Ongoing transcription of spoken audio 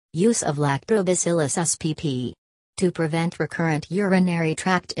Use of Lactobacillus spp. To prevent recurrent urinary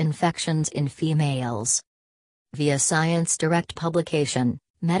tract infections in females. Via ScienceDirect publication,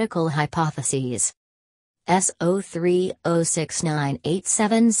 Medical Hypotheses.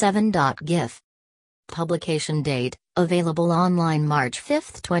 S03069877.gif. Publication date, available online March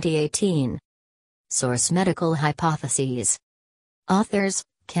 5, 2018. Source: Medical Hypotheses. Authors: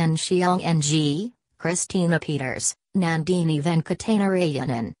 Ken Xiang Ng, Christina Peters, Nandini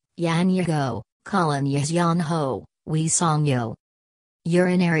Venkatanarayanan, Yan Yago, Collin Xian Ho, Wei Song Yo.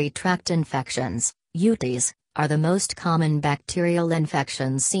 Urinary tract infections, UTIs, are the most common bacterial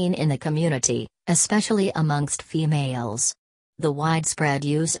infections seen in the community, especially amongst females. The widespread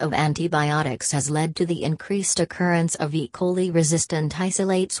use of antibiotics has led to the increased occurrence of E. coli-resistant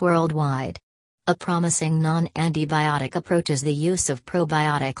isolates worldwide. A promising non-antibiotic approach is the use of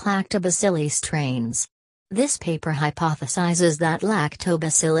probiotic lactobacilli strains. This paper hypothesizes that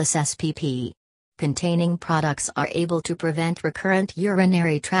Lactobacillus spp. Containing products are able to prevent recurrent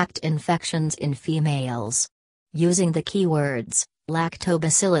urinary tract infections in females. Using the keywords,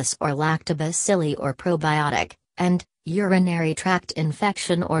 lactobacillus or lactobacilli or probiotic, and urinary tract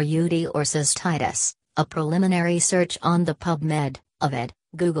infection or UTI or cystitis, a preliminary search on the PubMed, Ovid,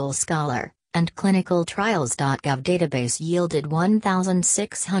 Google Scholar, and ClinicalTrials.gov database yielded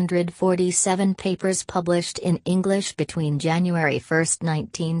 1,647 papers published in English between January 1,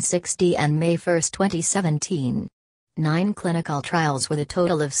 1960 and May 1, 2017. 9 clinical trials with a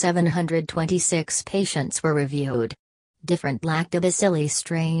total of 726 patients were reviewed. Different lactobacilli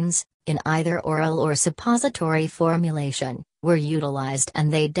strains, in either oral or suppository formulation, were utilized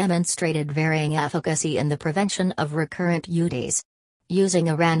and they demonstrated varying efficacy in the prevention of recurrent UTIs. Using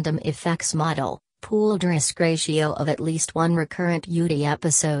a random effects model, pooled risk ratio of at least one recurrent UTI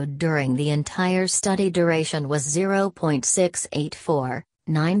episode during the entire study duration was 0.684,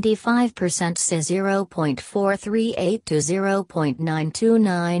 95% Sa 0.438 to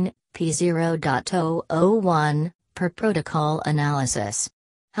 0.929, p0.001, per protocol analysis.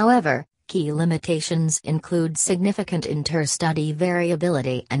 However, key limitations include significant inter-study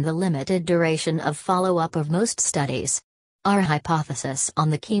variability and the limited duration of follow-up of most studies. Our hypothesis on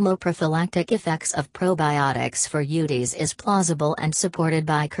the chemoprophylactic effects of probiotics for UTIs is plausible and supported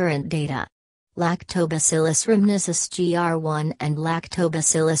by current data. Lactobacillus rhamnosus GR1 and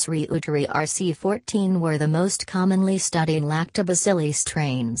Lactobacillus reuteri RC14 were the most commonly studied lactobacilli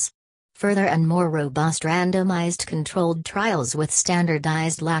strains. Further and more robust randomized controlled trials with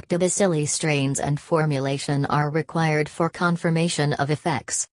standardized lactobacilli strains and formulation are required for confirmation of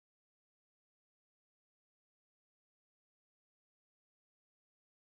effects.